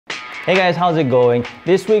Hey guys, how's it going?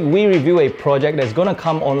 This week we review a project that's gonna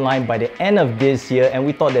come online by the end of this year, and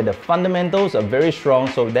we thought that the fundamentals are very strong,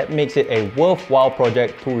 so that makes it a worthwhile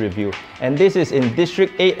project to review. And this is in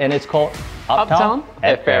District 8 and it's called Uptown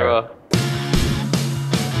Farrer.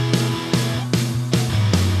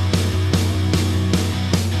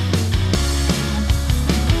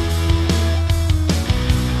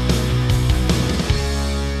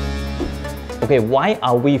 Okay, why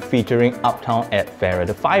are we featuring Uptown Farrer?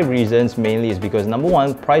 The 5 reasons mainly is because number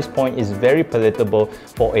 1, price point is very palatable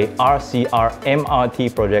for a RCR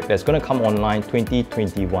MRT project that's going to come online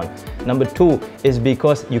 2021. Number 2 is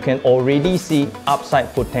because you can already see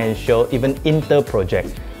upside potential even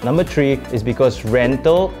inter-project. Number 3 is because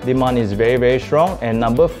rental demand is very strong, and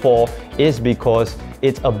number 4 is because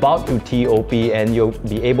it's about to TOP and you'll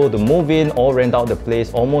be able to move in or rent out the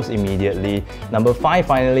place almost immediately. Number 5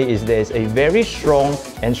 finally is there's a very strong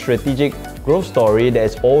and strategic growth story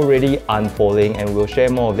that's already unfolding, and we'll share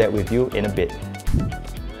more of that with you in a bit.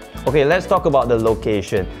 Okay, let's talk about the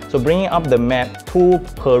location. So bringing up the map, to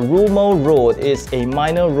Perumal Road is a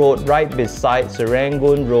minor road right beside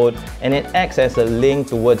Serangoon Road, and it acts as a link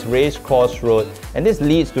towards Race Cross Road, and this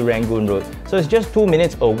leads to Rangoon Road. So it's just 2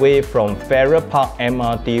 minutes away from Farrer Park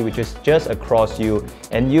MRT, which is just across you,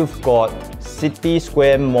 and you've got City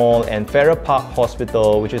Square Mall and Farrer Park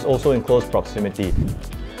Hospital, which is also in close proximity.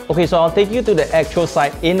 Okay, so I'll take you to the actual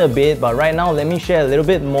site in a bit, but right now let me share a little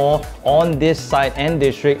bit more on this site and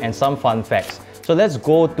district and some fun facts. So let's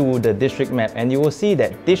go to the district map, and you will see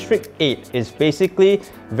that District 8 is basically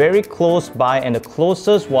very close by and the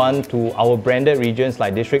closest one to our branded regions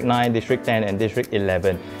like District 9, District 10 and District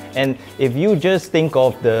 11. And if you just think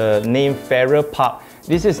of the name Farrer Park,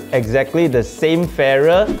 this is exactly the same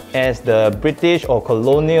Farrer as the British or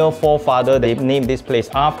colonial forefather they named this place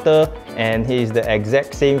after, and he's the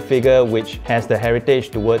exact same figure which has the heritage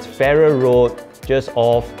towards Farrer Road just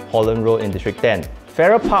off Holland Road in District 10.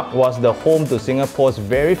 Farrer Park was the home to Singapore's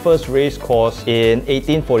very first race course in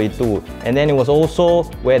 1842, and then it was also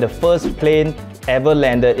where the first plane ever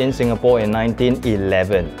landed in Singapore in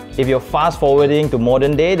 1911. If you're fast forwarding to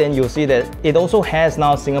modern day, then you'll see that it also has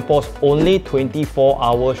now Singapore's only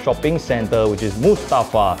 24-hour shopping centre, which is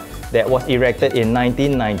Mustafa, that was erected in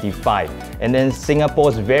 1995. And then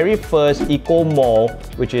Singapore's very first eco mall,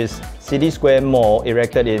 which is City Square Mall,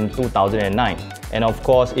 erected in 2009. And of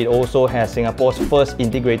course, it also has Singapore's first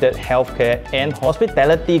integrated healthcare and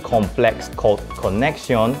hospitality complex called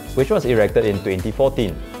Connexion, which was erected in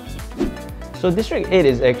 2014. So District 8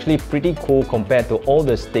 is actually pretty cool compared to all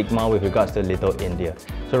the stigma with regards to Little India.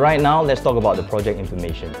 So right now, let's talk about the project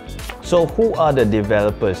information. So who are the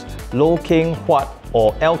developers? Low King Huat,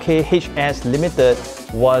 or LKHS Limited,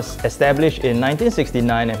 was established in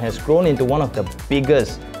 1969 and has grown into one of the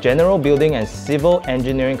biggest general building and civil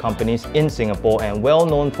engineering companies in Singapore, and well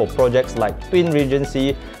known for projects like Twin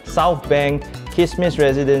Regency, South Bank, Kismis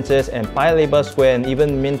Residences and Paya Lebar Square, and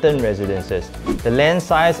even Minton Residences. The land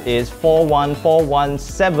size is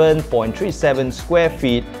 41,417.37 square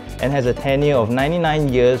feet and has a tenure of 99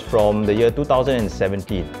 years from the year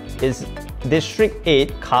 2017. It's District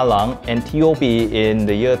 8 Kallang and TOP in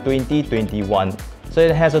the year 2021. So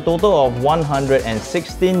it has a total of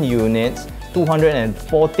 116 units,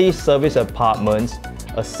 240 service apartments,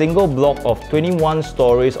 a single block of 21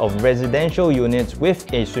 stories of residential units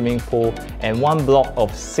with a swimming pool, and one block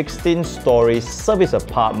of 16 stories service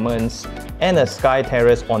apartments and a sky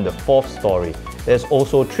terrace on the 4th story. There's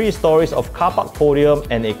also 3 stories of car park podium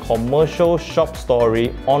and a commercial shop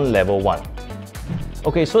story on level 1.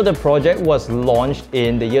 Okay, so the project was launched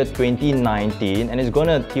in the year 2019 and it's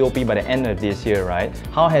gonna TOP by the end of this year, right?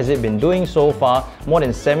 How has it been doing so far? More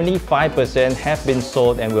than 75% have been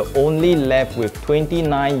sold and we're only left with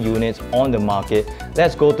 29 units on the market.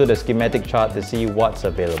 Let's go to the schematic chart to see what's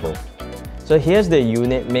available. So here's the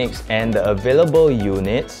unit mix and the available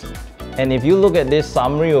units. And if you look at this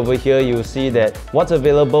summary over here, you'll see that what's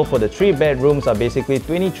available for the 3 bedrooms are basically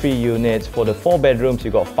 23 units. For the 4 bedrooms,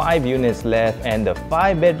 you got 5 units left, and the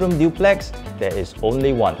 5-bedroom duplex, there is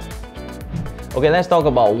only 1. Okay, let's talk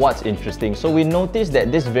about what's interesting. So we noticed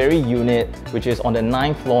that this very unit, which is on the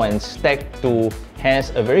 9th floor and stacked 2,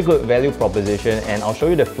 has a very good value proposition, and I'll show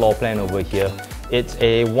you the floor plan over here. It's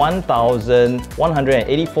a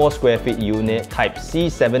 1,184 square feet unit, type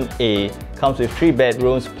C7A, comes with 3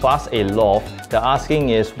 bedrooms plus a loft. The asking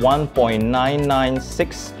is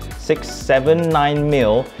 1.996679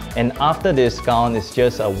 mil, and after discount, it's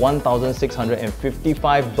just a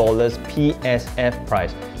 $1,655 PSF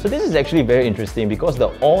price. So this is actually very interesting because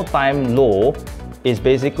the all-time low is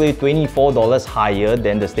basically $24 higher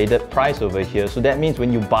than the stated price over here. So that means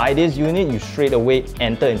when you buy this unit, you straight away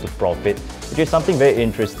enter into profit, which is something very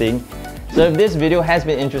interesting. So if this video has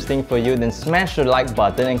been interesting for you, then smash the like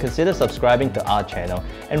button and consider subscribing to our channel.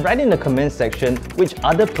 And write in the comment section which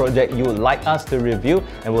other project you would like us to review,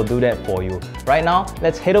 and we'll do that for you. Right now,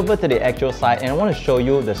 let's head over to the actual site and I want to show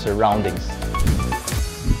you the surroundings.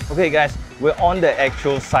 Okay guys, we're on the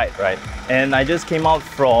actual site, right? And I just came out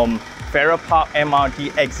from Farrer Park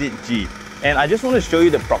MRT Exit G. And I just want to show you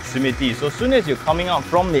the proximity. So as soon as you're coming out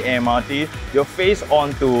from the MRT, you're faced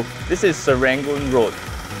onto, this is Serangoon Road.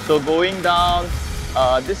 So going down,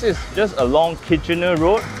 this is just along Kitchener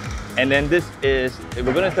Road. And then this is,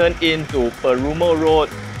 we're going to turn into Perumal Road.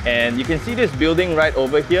 And you can see this building right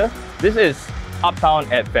over here. This is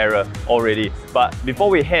Uptown at Farrer already. But before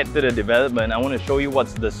we head to the development, I want to show you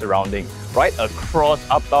what's the surrounding. Right across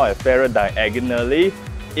Uptown at Farrer diagonally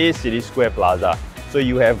is City Square Plaza. So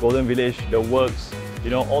you have Golden Village, the works, you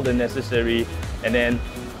know, all the necessary. And then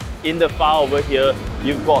in the far over here,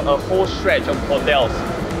 you've got a whole stretch of hotels.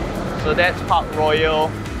 So that's Park Royal.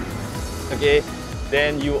 Okay,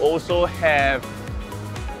 then you also have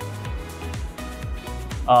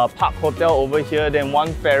Park Hotel over here. Then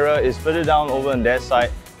One Farrer is further down over on that side.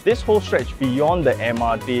 This whole stretch beyond the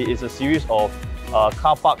MRT is a series of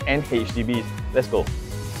car park and HDBs. Let's go.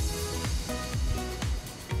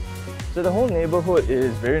 So the whole neighborhood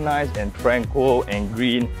is very nice and tranquil and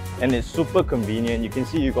green, and it's super convenient. You can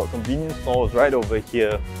see you've got convenience stores right over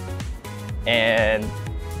here. And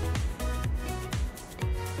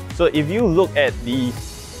so if you look at the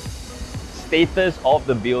status of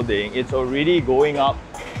the building, it's already going up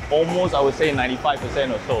almost, I would say,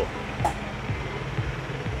 95% or so.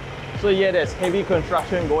 So yeah, there's heavy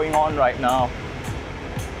construction going on right now,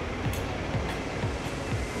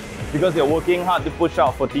 because they're working hard to push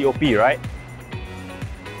out for TOP, right?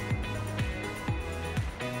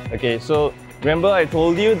 Okay, so remember I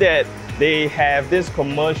told you that they have this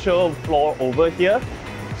commercial floor over here.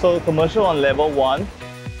 So commercial on level 1.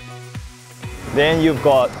 Then you've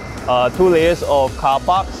got 2 layers of car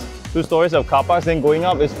parks, 2 stories of car parks. Then going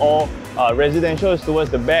up is all residential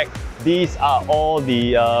towards the back. These are all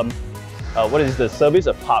the, the service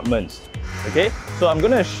apartments. Okay, so I'm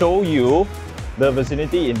gonna show you the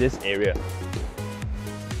vicinity in this area.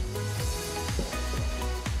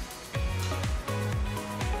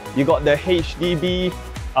 You got the HDB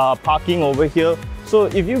parking over here. So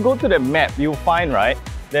if you go to the map, you'll find, right,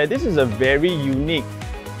 that this is a very unique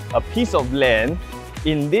piece of land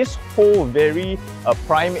in this whole very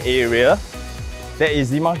prime area that is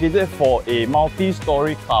demarcated for a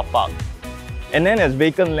multi-story car park. And then there's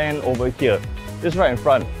vacant land over here, just right in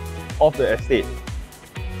front of the estate,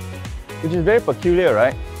 which is very peculiar,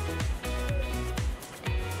 right?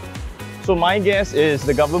 So my guess is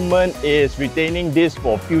the government is retaining this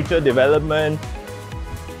for future development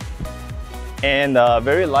and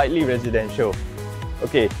very likely residential.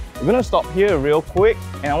 Okay, we're gonna stop here real quick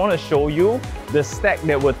and I want to show you the stack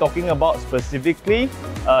that we're talking about specifically,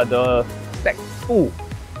 the stack 2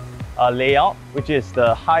 layout, which is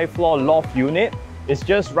the high floor loft unit. It's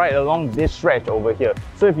just right along this stretch over here.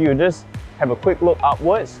 So if you just have a quick look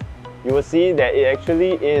upwards, you will see that it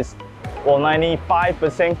actually is, well,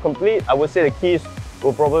 95% complete. I would say the keys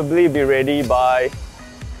will probably be ready by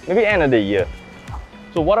maybe end of the year.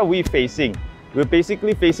 So what are we facing? We're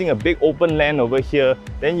basically facing a big open land over here.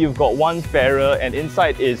 Then you've got One Farrer, and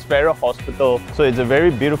inside is Farrer Hospital. So it's a very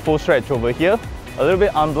beautiful stretch over here, a little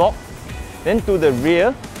bit unblocked. Then to the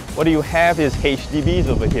rear, what you have is HDBs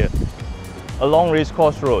over here along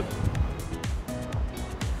Racecourse Road.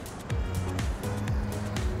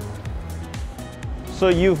 So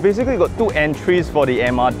you've basically got 2 entries for the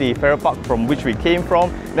MRT, Farrer Park, from which we came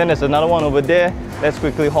from. Then there's another one over there. Let's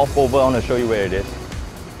quickly hop over. I want to show you where it is.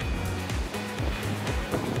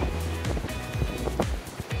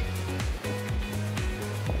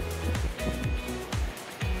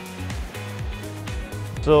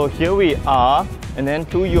 So here we are, and then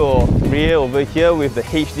to your rear over here with the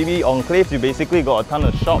HDB enclaves, you basically got a ton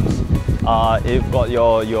of shops. You've got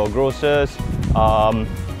your grocers,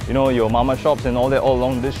 you know, your mama shops and all that all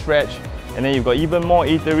along this stretch. And then you've got even more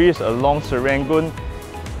eateries along Serangoon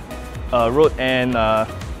Road, and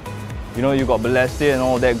you know, you've got Balestier and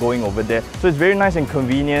all that going over there. So it's very nice and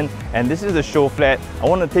convenient. And this is the show flat. I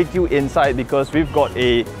want to take you inside because we've got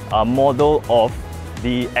a model of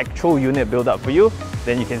the actual unit built up for you.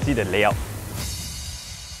 Then you can see the layout.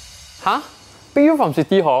 Huh? Pick you from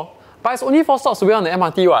City Hall? But it's only 4 stops away on the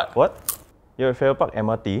MRT, what? What? You're at Farrer Park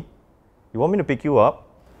MRT? You want me to pick you up?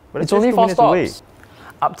 But it's only 4 stops. Away.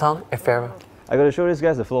 Uptown at Farrer. I gotta show this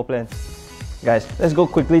guys the floor plan. Guys, let's go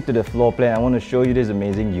quickly to the floor plan. I want to show you this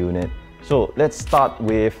amazing unit. So let's start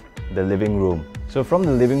with the living room. So from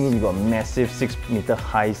the living room, you got a massive 6-meter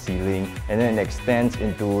high ceiling, and then it extends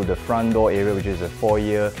into the front door area, which is a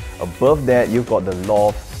foyer. Above that, you've got the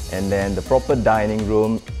loft, and then the proper dining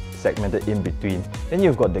room segmented in between. Then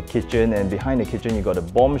you've got the kitchen, and behind the kitchen, you've got a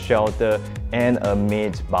bomb shelter and a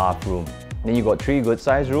maid's bathroom. Then you've got 3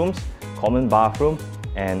 good-sized rooms, common bathroom,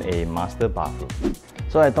 and a master bathroom.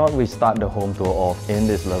 So I thought we'd start the home tour off in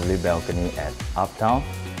this lovely balcony at Uptown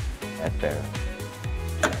at Farrer.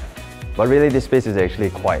 But really, this space is actually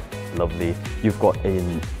quite lovely. You've got a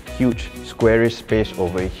huge squarish space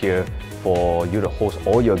over here for you to host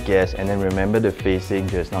all your guests, and then remember the facing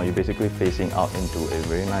just now. You're basically facing out into a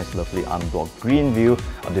very nice, lovely unblocked green view.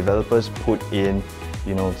 Our developers put in,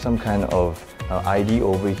 you know, some kind of ID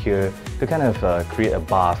over here to kind of create a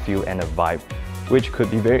bar feel and a vibe, which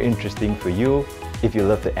could be very interesting for you if you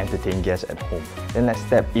love to entertain guests at home. Then let's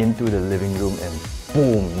step into the living room, and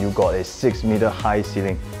boom, you got a 6-meter high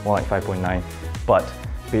ceiling, more like 5.9. But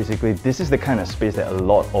basically, this is the kind of space that a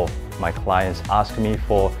lot of my clients ask me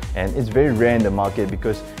for, and it's very rare in the market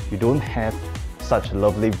because you don't have such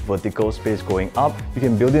lovely vertical space going up. You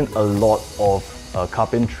can build in a lot of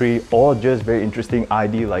carpentry or just very interesting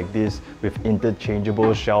ID like this with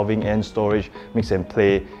interchangeable shelving and storage, mix and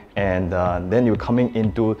play. And then you're coming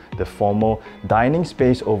into the formal dining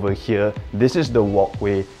space over here. This is the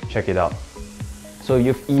walkway, check it out. So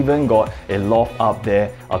you've even got a loft up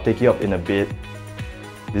there. I'll take you up in a bit.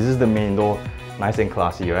 This is the main door, nice and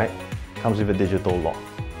classy, right? Comes with a digital lock.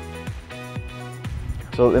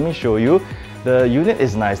 So let me show you. The unit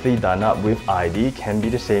is nicely done up with ID, can be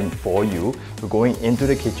the same for you. We're going into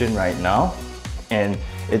the kitchen right now, and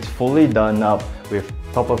it's fully done up with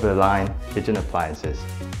top of the line kitchen appliances.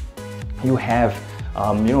 You have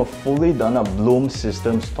fully done up bloom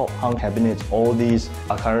systems, top hung cabinets. All these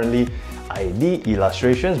are currently ID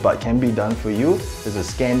illustrations, but can be done for you. There's a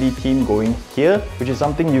Scandi theme going here, which is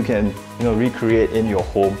something you can recreate in your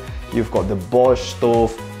home. You've got the Bosch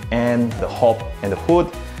stove and the hob and the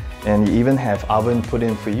hood, and you even have oven put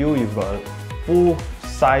in for you. You've got a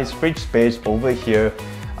full-size fridge space over here,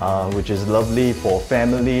 which is lovely for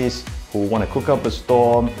families who want to cook up a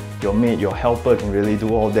storm. Your maid, your helper can really do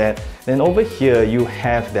all that. Then over here, you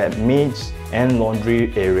have that maid's and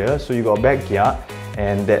laundry area. So you got backyard,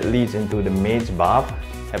 and that leads into the maid's bath.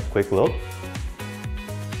 Have a quick look.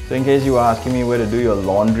 So in case you are asking me where to do your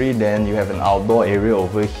laundry, then you have an outdoor area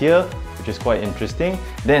over here, which is quite interesting.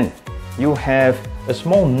 Then you have a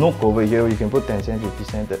small nook over here where you can put 10 cent, 50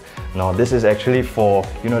 cent. Now this is actually for,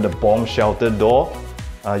 the bomb shelter door.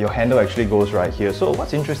 Your handle actually goes right here. So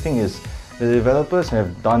what's interesting is the developers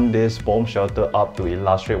have done this bomb shelter up to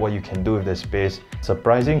illustrate what you can do with the space.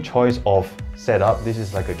 Surprising choice of setup. This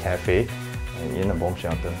is like a cafe in a bomb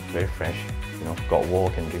shelter, very fresh. Got wall,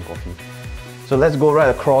 can drink coffee. So let's go right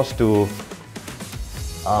across to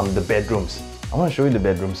the bedrooms. I want to show you the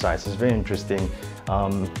bedroom size. It's very interesting.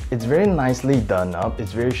 It's very nicely done up.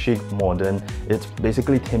 It's very chic, modern. It's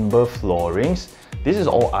basically timber floorings. This is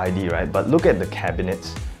all ID, right? But look at the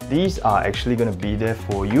cabinets. These are actually going to be there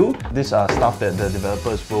for you. These are stuff that the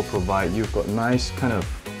developers will provide. You've got nice kind of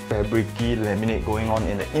fabric-y laminate going on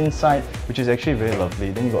in the inside, which is actually very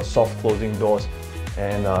lovely. Then you've got soft closing doors,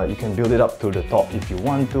 and you can build it up to the top if you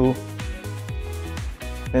want to.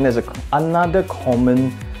 Then there's another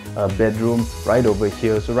common bedroom right over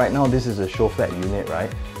here. So right now this is a show flat unit,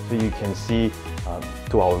 right? So you can see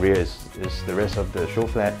to our rear is the rest of the show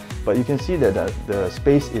flat, but you can see that the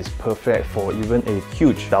space is perfect for even a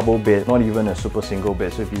huge double bed, not even a super single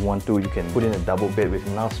bed. So if you want to, you can put in a double bed with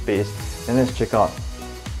enough space. And let's check out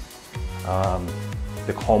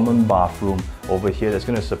the common bathroom over here that's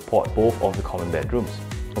going to support both of the common bedrooms.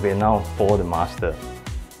 Okay, now for the master.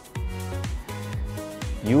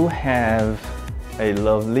 You have a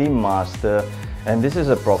lovely master, and this is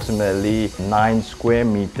approximately 9 square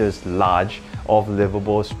meters large of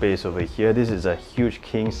livable space over here. This is a huge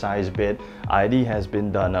king size bed. ID has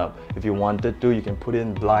been done up. If you wanted to, you can put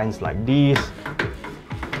in blinds like these,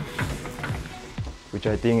 which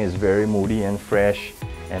I think is very moody and fresh.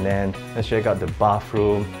 And then let's check out the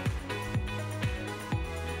bathroom,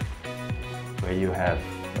 where you have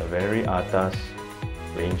a very atas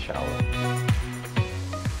rain shower.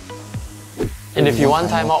 And if you want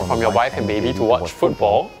time out from your wife and baby to watch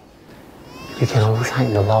football, you can always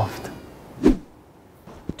hide the loft.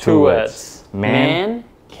 Towards Man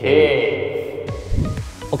Cave.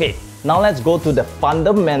 Okay, now let's go to the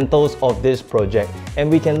fundamentals of this project, and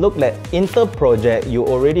we can look at inter-project. You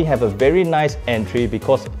already have a very nice entry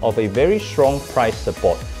because of a very strong price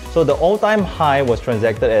support. So the all-time high was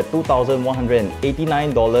transacted at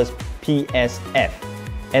 $2,189 PSF.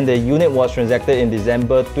 And the unit was transacted in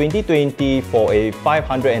December 2020 for a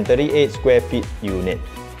 538 square feet unit.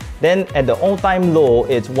 Then at the all-time low,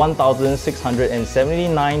 it's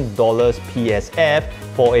 $1,679 PSF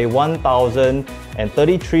for a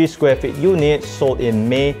 1,033 square feet unit sold in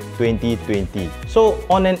May 2020. So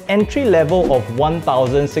on an entry level of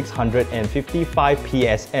 1,655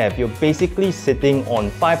 PSF, you're basically sitting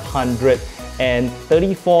on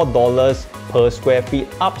 $534 per square feet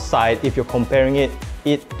upside if you're comparing it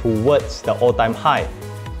towards the all-time high.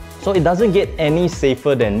 So it doesn't get any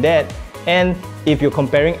safer than that. And if you're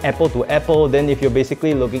comparing apple to apple, then if you're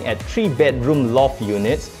basically looking at 3-bedroom loft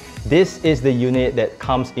units, this is the unit that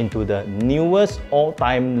comes into the newest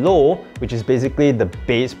all-time low, which is basically the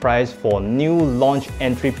base price for new launch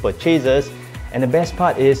entry purchases. And the best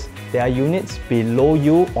part is there are units below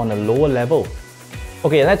you on a lower level.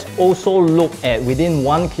 Okay, let's also look at within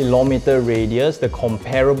 1 kilometer radius, the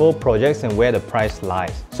comparable projects and where the price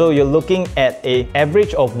lies. So you're looking at an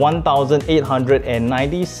average of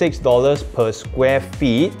 $1,896 per square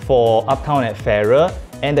feet for Uptown Farrer.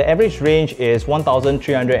 And the average range is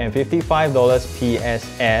 $1,355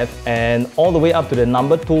 PSF, and all the way up to the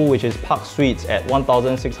number 2, which is Park Suites at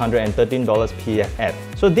 $1,613 PSF.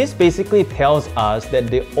 So this basically tells us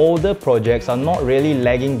that the older projects are not really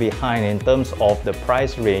lagging behind in terms of the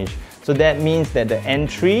price range. So that means that the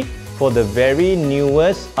entry for the very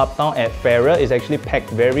newest Uptown Farrer is actually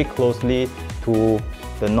packed very closely to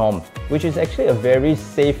the norm, which is actually a very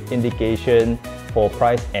safe indication for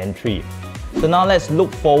price entry. So now let's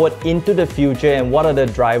look forward into the future and what are the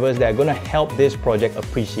drivers that are going to help this project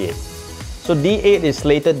appreciate. So D08 is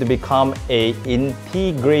slated to become an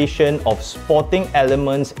integration of sporting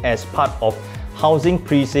elements as part of housing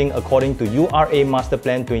precinct according to URA Master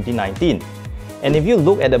Plan 2019. And if you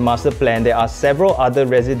look at the master plan, there are several other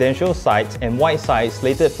residential sites and white sites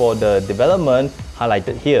slated for the development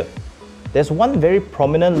highlighted here. There's one very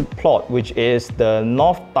prominent plot, which is the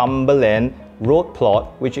Northumberland Road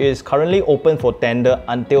plot, which is currently open for tender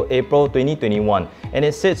until April 2021, and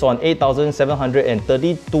it sits on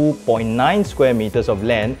 8,732.9 square meters of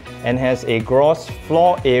land and has a gross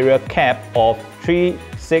floor area cap of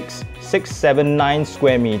 36,679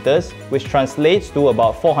 square meters, which translates to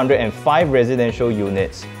about 405 residential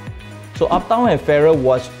units. So Uptown Farrer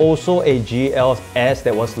was also a GLS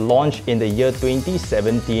that was launched in the year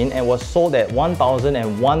 2017 and was sold at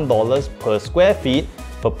 $1,001 per square feet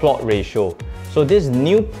per plot ratio. So this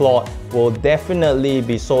new plot will definitely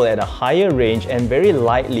be sold at a higher range, and very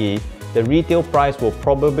likely the retail price will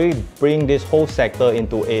probably bring this whole sector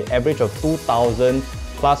into an average of 2,000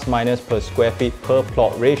 plus minus per square feet per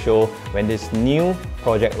plot ratio when this new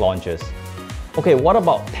project launches. Okay, what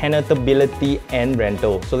about tenantability and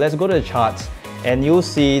rental? So let's go to the charts and you'll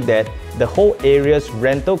see that the whole area's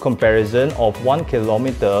rental comparison of 1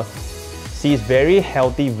 kilometer sees very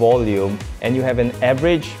healthy volume, and you have an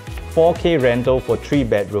average 4K rental for 3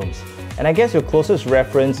 bedrooms. And I guess your closest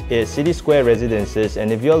reference is City Square Residences, and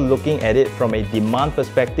if you're looking at it from a demand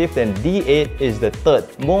perspective, then D8 is the third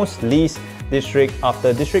most leased district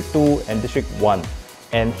after District 2 and District 1.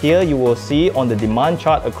 And here you will see on the demand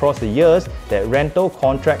chart across the years that rental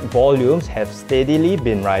contract volumes have steadily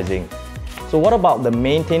been rising. So what about the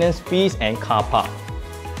maintenance fees and car park?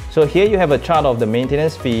 So here you have a chart of the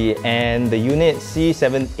maintenance fee, and the unit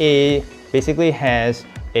C7A basically has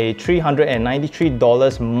a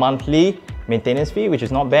 $393 monthly maintenance fee, which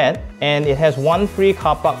is not bad, and it has 1 free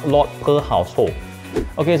car park lot per household.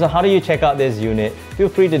 Okay, so how do you check out this unit? Feel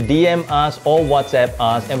free to DM us or WhatsApp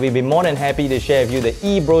us, and we'll be more than happy to share with you the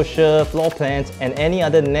e-brochure, floor plans, and any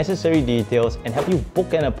other necessary details, and help you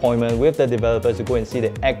book an appointment with the developers to go and see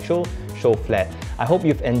the actual show flat. I hope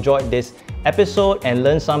you've enjoyed this episode and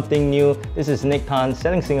learned something new. This is Nick Tan,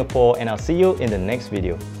 Selling Singapore, and I'll see you in the next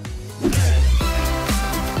video.